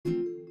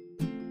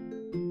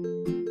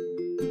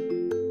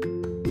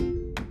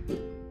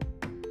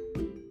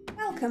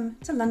Welcome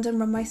to London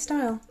Runway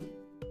Style.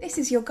 This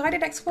is your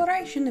guided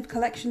exploration of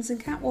collections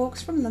and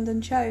catwalks from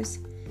London shows.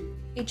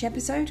 Each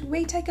episode,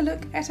 we take a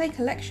look at a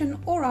collection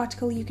or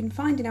article you can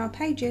find in our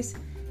pages,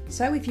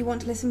 so if you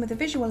want to listen with a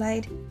visual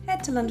aid,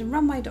 head to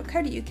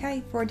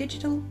londonrunway.co.uk for a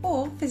digital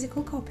or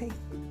physical copy.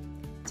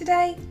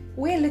 Today,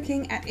 we're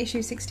looking at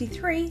issue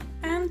 63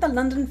 and the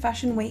London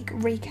Fashion Week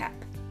recap.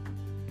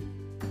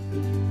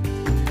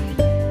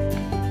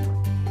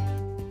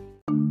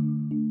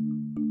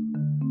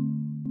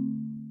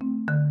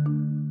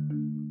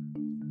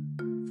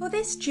 For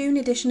this June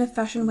edition of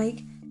Fashion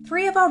Week,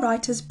 3 of our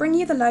writers bring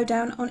you the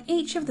lowdown on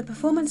each of the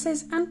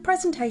performances and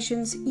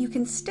presentations you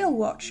can still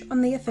watch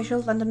on the official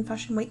London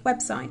Fashion Week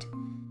website.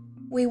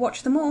 We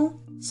watch them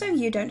all, so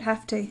you don't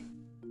have to.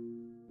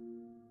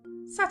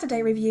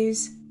 Saturday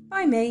Reviews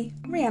by me,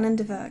 Rhiannon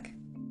de Verg.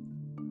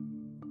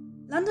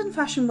 London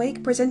Fashion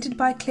Week presented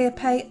by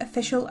ClearPay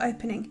official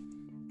opening.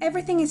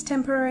 Everything is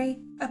Temporary,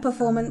 a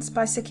performance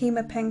by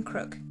Sakima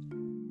Peng-Crook.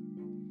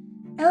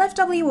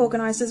 LFW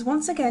organisers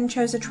once again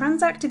chose a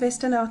trans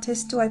activist and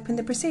artist to open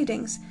the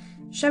proceedings,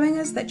 showing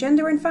us that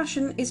gender in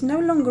fashion is no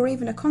longer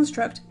even a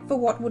construct for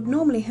what would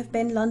normally have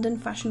been London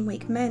Fashion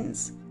Week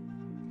men's.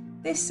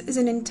 This is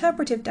an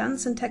interpretive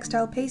dance and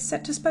textile piece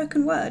set to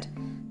spoken word,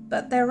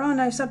 but there are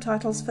no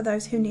subtitles for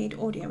those who need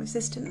audio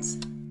assistance.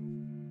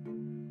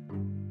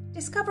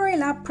 Discovery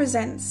Lab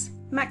presents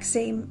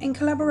Maxime in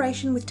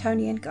collaboration with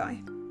Tony and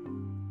Guy.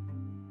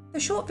 The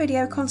short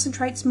video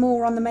concentrates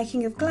more on the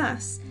making of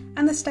glass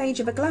and the stage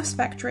of a glass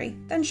factory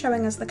than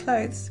showing us the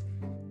clothes.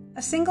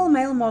 A single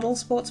male model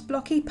sports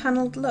blocky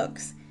panelled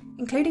looks,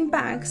 including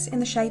bags in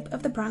the shape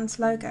of the brand's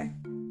logo.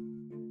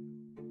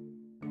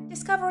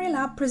 Discovery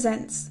Lab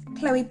presents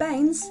Chloe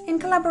Baines in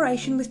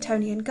collaboration with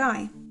Tony and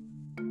Guy.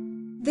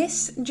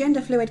 This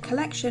gender-fluid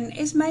collection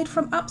is made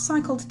from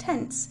upcycled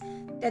tents,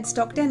 dead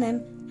stock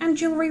denim, and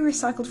jewellery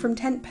recycled from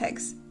tent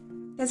pegs.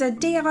 There's a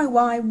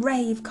DIY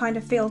rave kind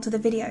of feel to the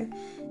video,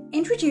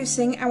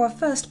 introducing our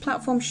first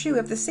platform shoe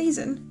of the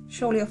season,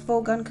 surely a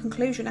foregone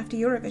conclusion after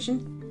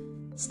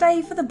Eurovision.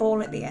 Stay for the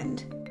ball at the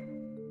end.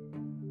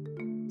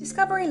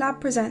 Discovery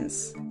Lab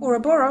presents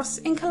Ouroboros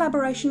in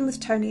collaboration with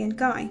Tony and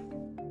Guy.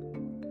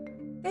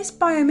 This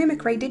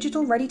biomimicry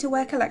digital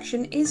ready-to-wear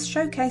collection is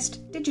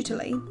showcased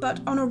digitally, but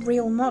on a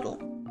real model.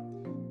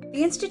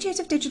 The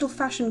Institute of Digital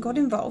Fashion got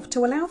involved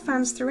to allow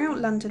fans throughout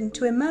London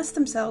to immerse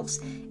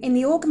themselves in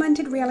the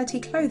augmented reality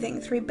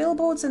clothing through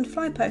billboards and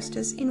fly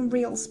posters in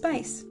real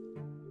space.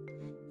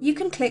 You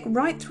can click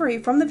right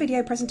through from the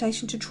video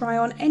presentation to try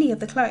on any of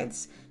the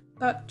clothes,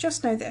 but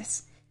just know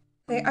this,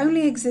 they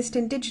only exist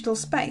in digital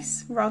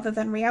space rather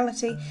than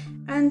reality,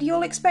 and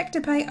you'll expect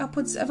to pay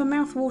upwards of a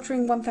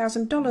mouth-watering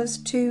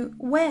 $1,000 to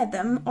wear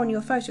them on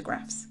your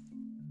photographs.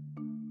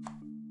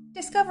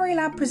 Discovery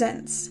Lab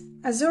presents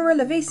Azura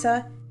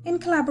Lavisa in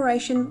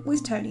collaboration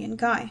with Tony and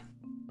Guy.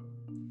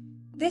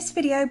 This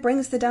video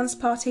brings the dance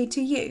party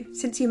to you,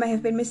 since you may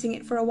have been missing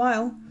it for a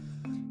while.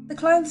 The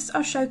clothes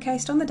are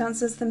showcased on the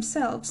dancers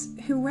themselves,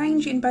 who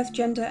range in both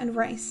gender and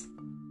race.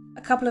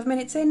 A couple of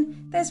minutes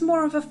in, there's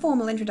more of a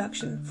formal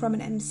introduction from an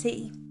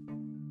MC.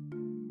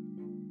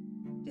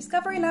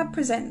 Discovery Lab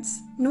presents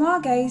Noir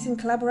Gaze in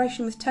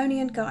collaboration with Tony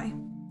and Guy.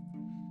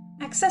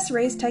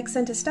 Accessories take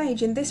centre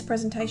stage in this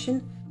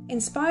presentation,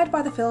 inspired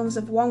by the films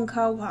of Wong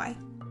Kar-wai.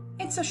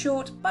 It's a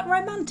short but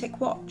romantic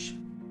watch.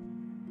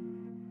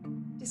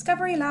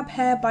 Discovery Lab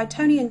hair by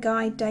Tony and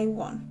Guy Day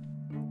 1.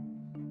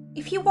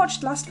 If you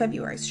watched last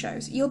February's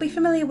shows, you'll be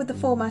familiar with the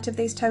format of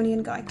these Tony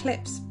and Guy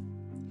clips.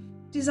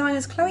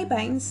 Designers Chloe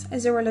Baines,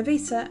 Azura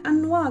Lavisa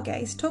and Noir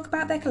Gaze talk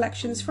about their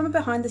collections from a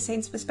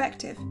behind-the-scenes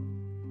perspective.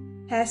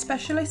 Hair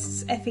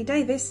specialists Effie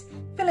Davis,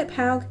 Philip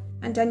Haug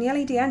and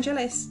Daniele De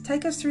Angelis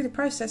take us through the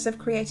process of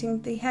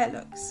creating the hair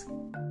looks.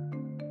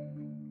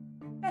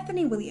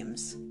 Bethany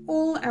Williams,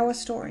 All Our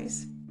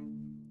Stories.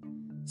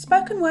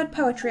 Spoken word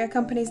poetry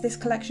accompanies this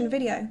collection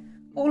video,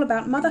 all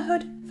about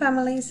motherhood,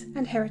 families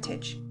and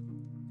heritage.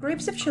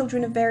 Groups of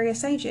children of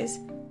various ages,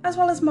 as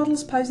well as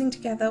models posing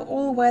together,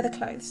 all wear the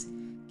clothes,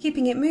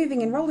 keeping it moving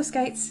in roller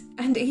skates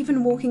and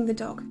even walking the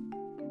dog.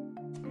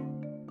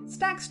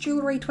 Stax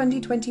Jewellery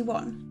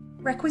 2021.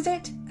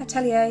 Requisite,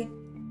 Atelier,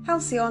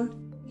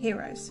 Halcyon,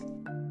 Heroes.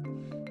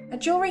 A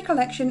jewellery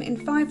collection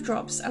in 5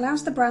 drops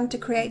allows the brand to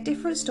create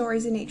different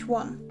stories in each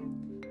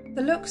one.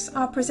 The looks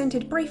are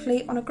presented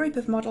briefly on a group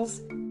of models,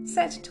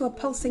 set to a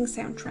pulsing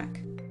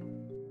soundtrack.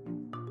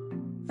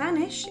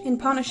 Vanish, in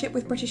partnership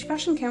with British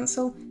Fashion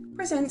Council,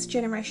 presents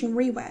Generation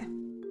Rewear.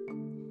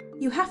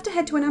 You have to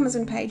head to an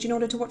Amazon page in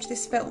order to watch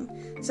this film,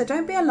 so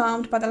don't be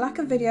alarmed by the lack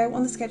of video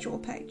on the schedule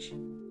page,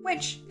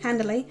 which,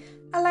 handily,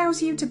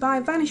 allows you to buy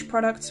Vanish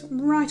products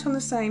right on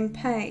the same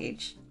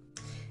page.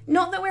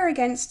 Not that we're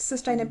against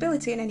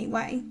sustainability in any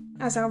way,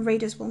 as our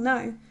readers will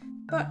know,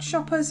 but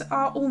shoppers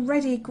are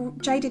already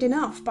jaded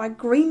enough by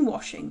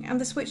greenwashing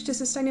and the switch to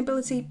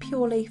sustainability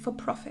purely for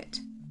profit.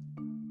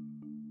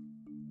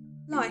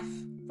 Life,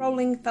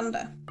 Rolling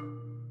Thunder.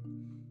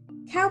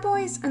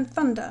 Cowboys and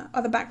thunder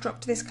are the backdrop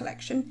to this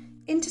collection,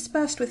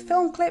 interspersed with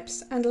film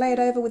clips and layered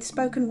over with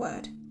spoken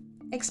word.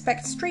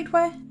 expect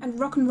streetwear and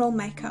rock and roll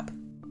makeup.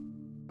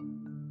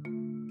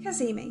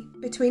 Kazemi,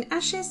 Between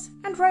Ashes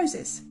and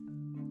Roses.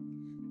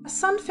 A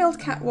sun-filled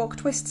catwalk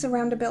twists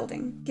around a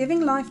building,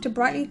 giving life to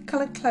brightly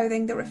coloured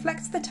clothing that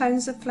reflects the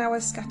tones of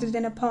flowers scattered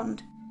in a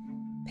pond.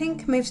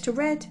 Pink moves to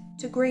red,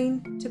 to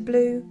green, to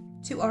blue,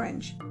 to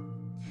orange.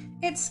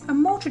 It's a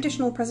more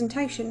traditional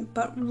presentation,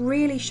 but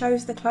really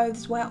shows the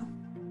clothes well.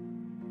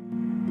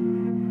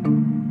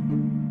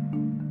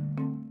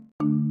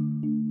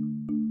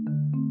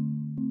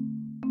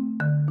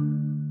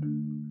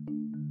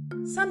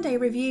 Sunday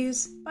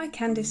Reviews by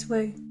Candice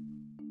Wu.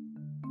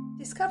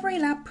 Discovery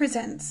Lab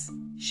presents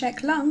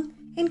Shek Lung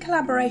in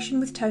collaboration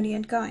with Toni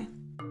and Guy.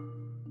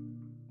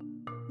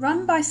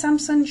 Run by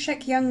Samson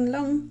Shek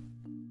Lung,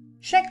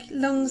 Shek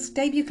Lung's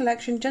debut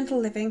collection Gentle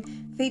Living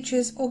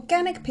features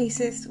organic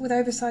pieces with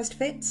oversized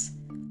fits,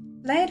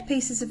 layered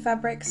pieces of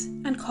fabrics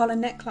and collar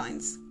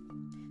necklines.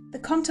 The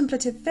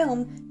contemplative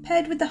film,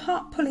 paired with the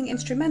heart-pulling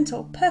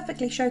instrumental,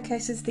 perfectly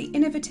showcases the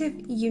innovative,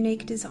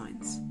 unique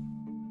designs.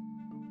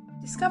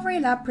 Discovery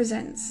Lab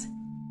presents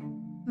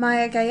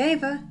Maya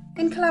Gayeva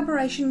in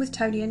collaboration with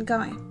Toni and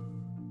Guy.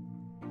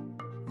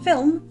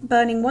 Film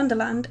Burning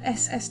Wonderland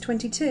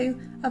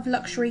SS22 of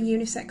luxury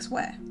unisex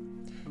wear.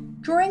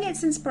 Drawing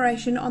its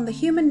inspiration on the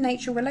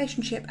human-nature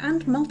relationship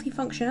and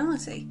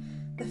multifunctionality,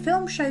 the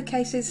film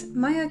showcases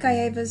Maya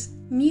Gayeva's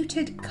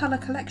muted colour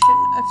collection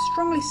of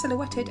strongly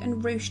silhouetted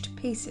and ruched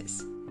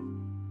pieces.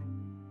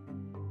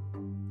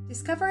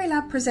 Discovery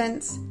Lab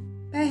presents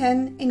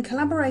Behen in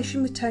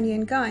collaboration with Toni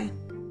and Guy.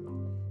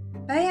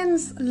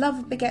 Behen's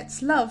Love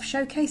Begets Love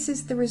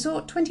showcases the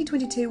Resort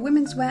 2022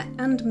 women's wear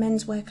and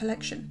menswear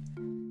collection.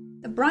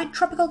 The bright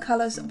tropical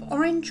colours of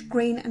orange,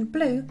 green and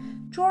blue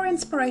draw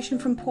inspiration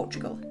from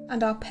Portugal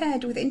and are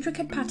paired with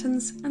intricate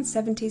patterns and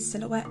 70s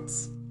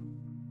silhouettes.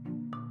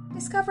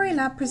 Discovery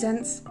Lab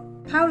presents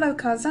Paolo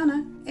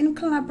Carzana in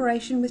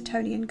collaboration with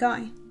Toni and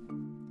Guy.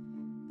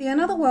 The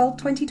Another World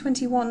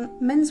 2021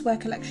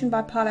 menswear collection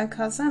by Paolo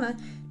Carzana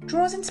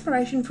draws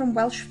inspiration from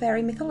Welsh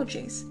fairy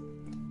mythologies.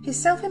 His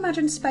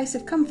self-imagined space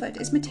of comfort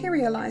is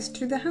materialised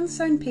through the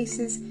hand-sewn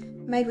pieces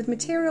made with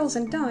materials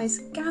and dyes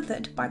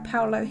gathered by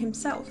Paolo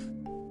himself.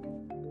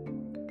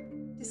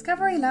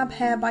 Discovery Lab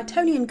Hair by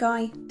Toni and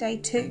Guy, Day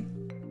 2.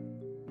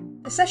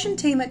 The session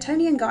team at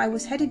Toni and Guy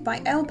was headed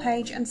by Elle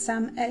Page and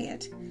Sam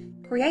Elliott,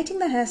 creating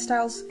the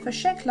hairstyles for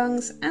Shek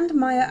Lung's and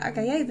Maya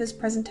Agayeva's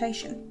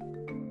presentation.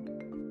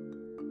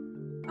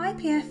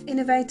 IPF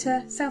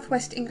Innovator,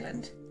 Southwest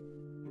England.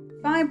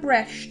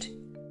 Vibrecht,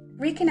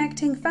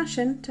 reconnecting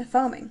fashion to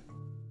farming.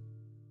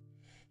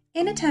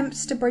 In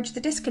attempts to bridge the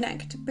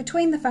disconnect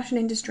between the fashion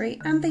industry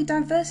and the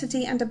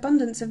diversity and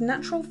abundance of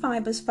natural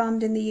fibres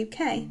farmed in the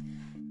UK,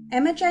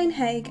 Emma Jane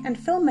Haig and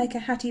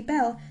filmmaker Hattie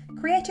Bell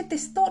created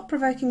this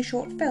thought-provoking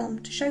short film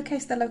to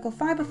showcase the local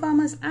fibre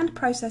farmers and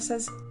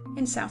processors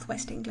in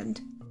southwest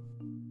England.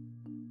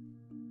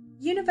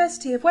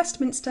 University of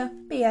Westminster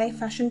BA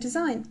Fashion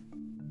Design.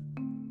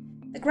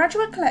 The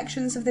graduate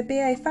collections of the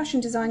BA Fashion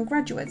Design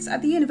graduates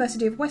at the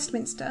University of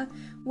Westminster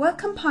were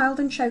compiled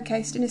and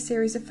showcased in a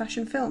series of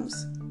fashion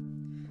films.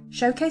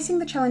 Showcasing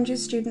the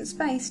challenges students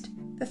faced,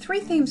 the three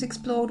themes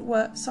explored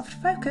were soft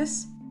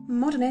focus,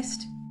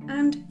 modernist,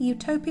 and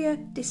utopia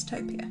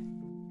dystopia.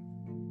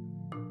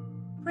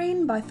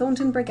 Green by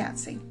Thornton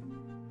Brigazzi.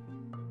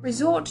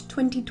 Resort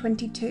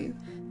 2022.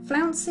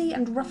 Flouncy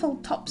and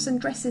ruffled tops and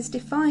dresses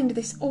defined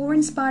this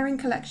awe-inspiring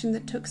collection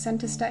that took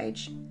centre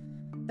stage.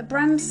 The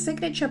brand's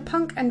signature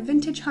punk and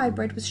vintage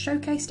hybrid was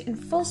showcased in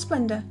full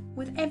splendour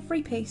with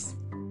every piece.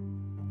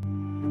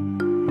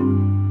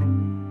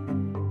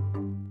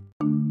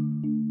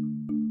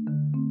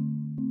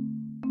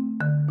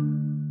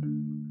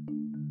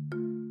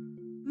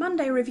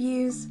 Monday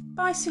Reviews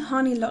by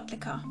Suhani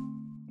Lotlikar.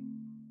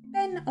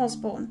 Ben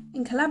Osborne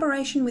in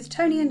collaboration with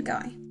Toni and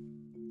Guy.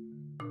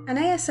 An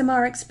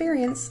ASMR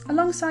experience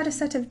alongside a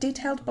set of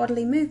detailed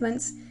bodily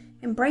movements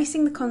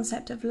embracing the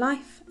concept of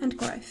life and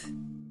growth.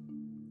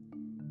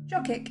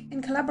 Jokic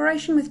in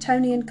collaboration with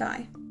Toni and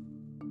Guy.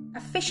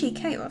 A fishy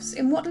chaos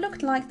in what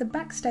looked like the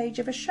backstage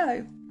of a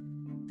show.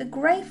 The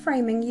grey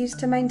framing used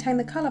to maintain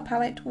the colour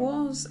palette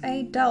was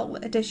a dull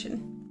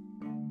addition.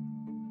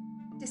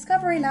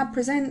 Discovery Lab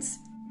presents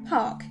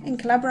Park in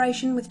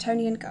collaboration with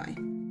Toni and Guy.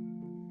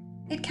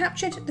 It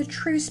captured the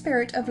true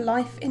spirit of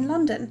life in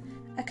London,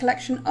 a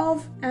collection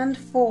of and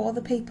for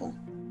the people.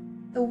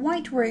 The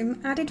White Room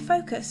added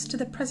focus to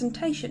the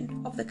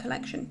presentation of the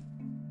collection.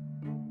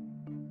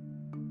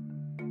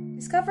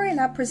 Discovery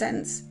Lab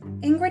presents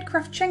Ingrid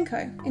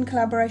Kravchenko in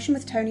collaboration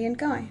with Toni and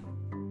Guy.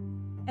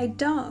 A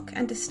dark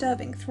and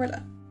disturbing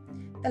thriller.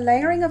 The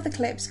layering of the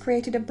clips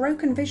created a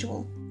broken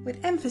visual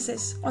with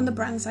emphasis on the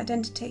brand's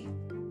identity.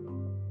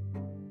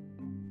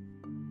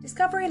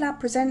 Discovery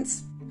Lab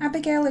presents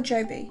Abigail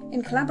Ajobi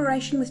in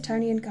collaboration with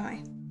Toni and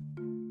Guy.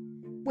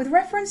 With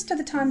reference to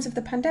the times of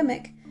the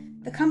pandemic,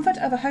 the comfort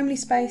of a homely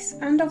space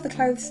and of the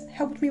clothes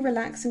helped me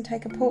relax and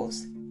take a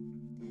pause.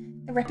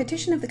 The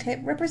repetition of the clip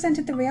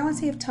represented the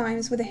reality of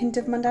times with a hint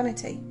of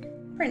mundanity,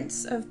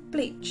 prints of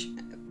bleach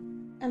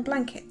and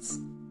blankets.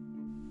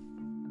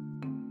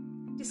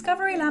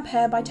 Discovery Lab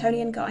Hair by Tony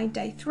and Guy,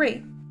 Day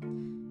 3.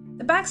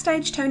 The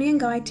backstage Tony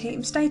and Guy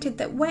team stated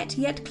that wet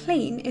yet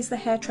clean is the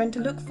hair trend to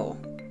look for.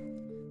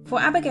 For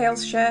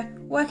Abigail's share,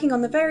 working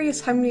on the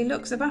various homely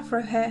looks of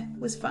afro hair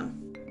was fun.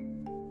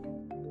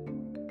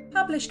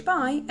 Published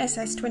by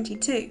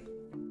SS22.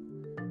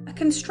 A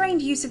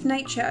constrained use of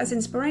nature as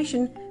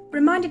inspiration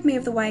reminded me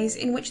of the ways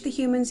in which the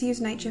humans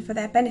use nature for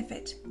their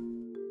benefit.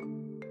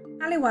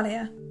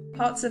 Aliwalia,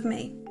 Parts of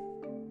Me.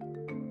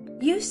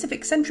 Use of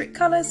eccentric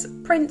colours,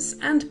 prints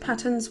and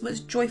patterns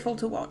was joyful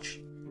to watch.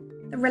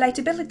 The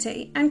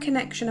relatability and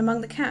connection among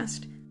the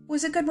cast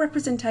was a good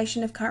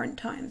representation of current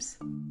times.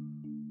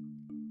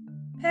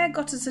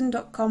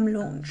 PearGotterson.com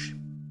launch.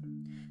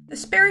 The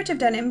spirit of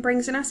denim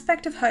brings an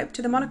aspect of hope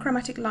to the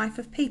monochromatic life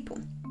of people.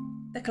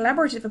 The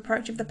collaborative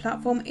approach of the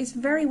platform is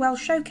very well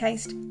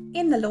showcased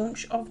in the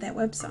launch of their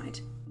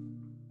website.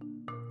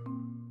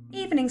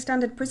 Evening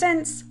Standard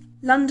presents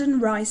London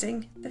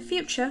Rising, the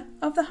Future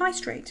of the High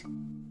Street.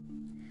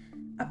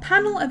 A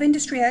panel of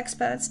industry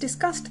experts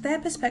discussed their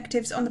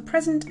perspectives on the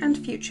present and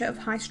future of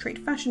high street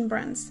fashion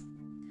brands.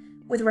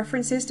 With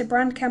references to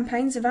brand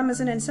campaigns of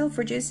Amazon and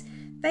Selfridges,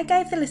 they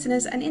gave the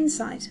listeners an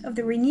insight of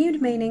the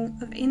renewed meaning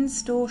of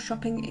in-store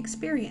shopping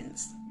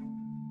experience.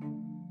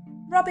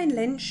 Robin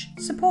Lynch,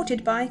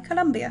 supported by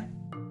Columbia.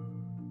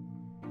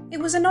 It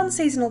was a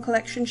non-seasonal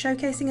collection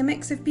showcasing a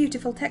mix of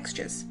beautiful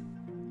textures.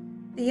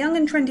 The young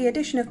and trendy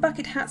addition of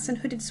bucket hats and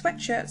hooded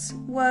sweatshirts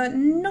were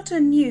not a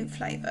new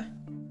flavour.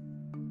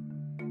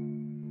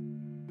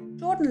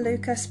 Jordan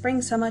Luca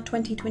Spring-Summer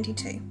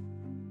 2022.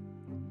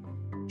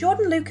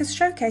 Jordan Luca's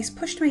showcase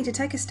pushed me to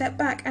take a step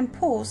back and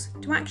pause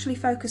to actually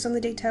focus on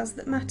the details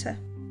that matter.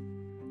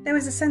 There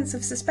was a sense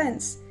of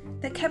suspense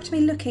that kept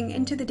me looking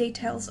into the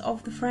details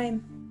of the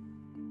frame.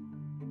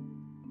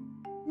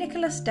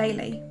 Nicholas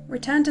Daly,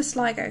 Return to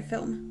Sligo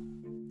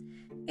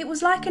film. It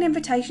was like an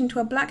invitation to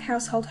a black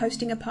household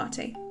hosting a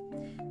party.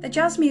 The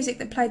jazz music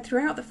that played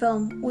throughout the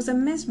film was a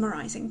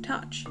mesmerising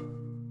touch.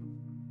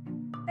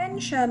 Ben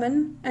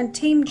Sherman and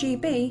Team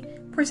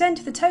GB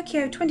present the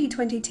Tokyo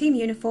 2020 team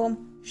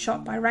uniform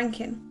shot by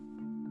Rankin.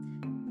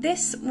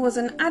 This was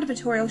an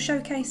advertorial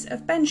showcase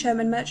of Ben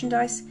Sherman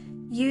merchandise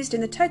used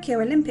in the Tokyo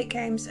Olympic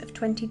Games of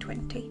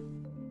 2020.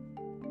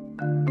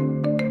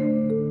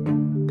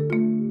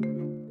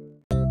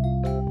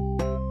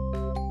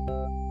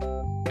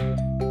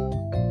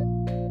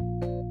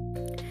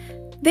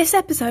 This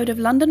episode of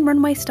London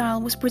Runway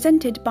Style was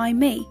presented by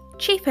me,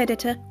 Chief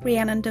Editor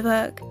Rhiannon de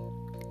Verg.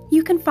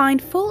 You can find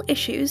full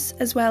issues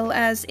as well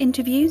as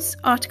interviews,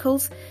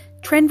 articles,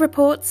 trend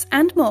reports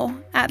and more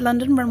at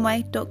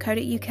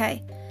londonrunway.co.uk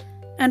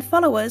and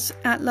follow us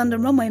at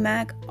London Runway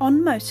Mag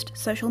on most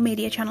social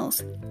media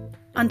channels.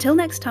 Until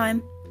next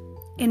time,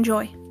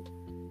 enjoy.